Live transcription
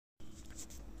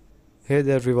Hey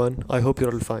there everyone, I hope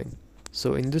you're all fine.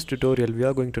 So in this tutorial we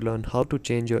are going to learn how to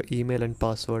change your email and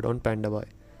password on Pandabuy.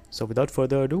 So without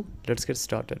further ado, let's get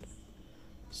started.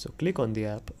 So click on the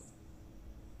app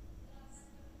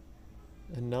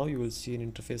and now you will see an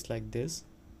interface like this.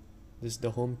 This is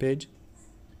the home page.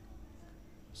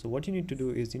 So what you need to do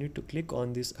is you need to click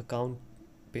on this account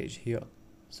page here.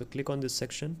 So click on this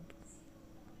section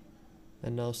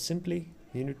and now simply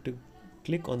you need to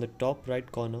click on the top right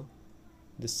corner,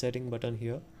 this setting button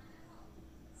here,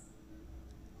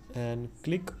 and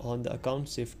click on the account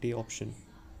safety option.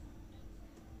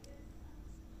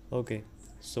 Okay,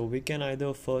 so we can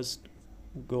either first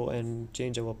go and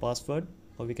change our password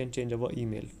or we can change our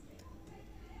email.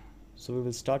 So we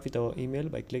will start with our email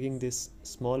by clicking this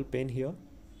small pane here.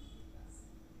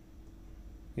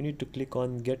 You need to click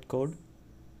on get code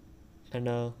and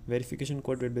a verification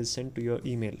code will be sent to your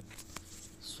email.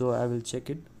 So I will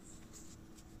check it.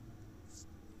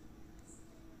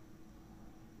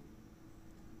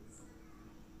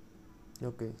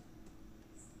 Okay.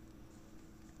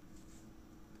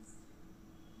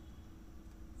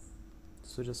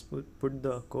 So just put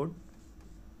the code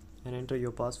and enter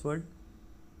your password.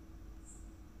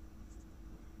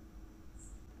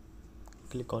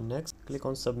 Click on next, click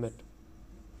on submit.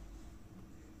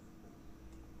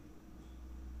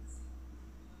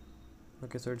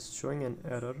 Okay, so it's showing an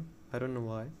error. I don't know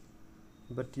why,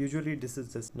 but usually this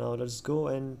is this. Now let's go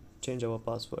and change our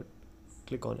password.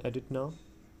 Click on edit now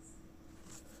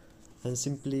and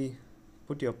simply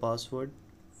put your password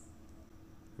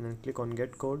and then click on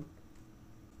get code.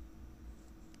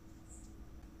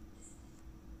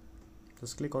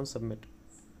 Just click on submit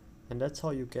and that's how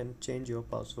you can change your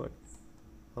password.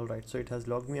 Alright, so it has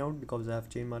logged me out because I have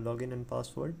changed my login and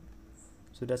password.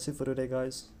 So that's it for today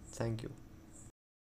guys. Thank you.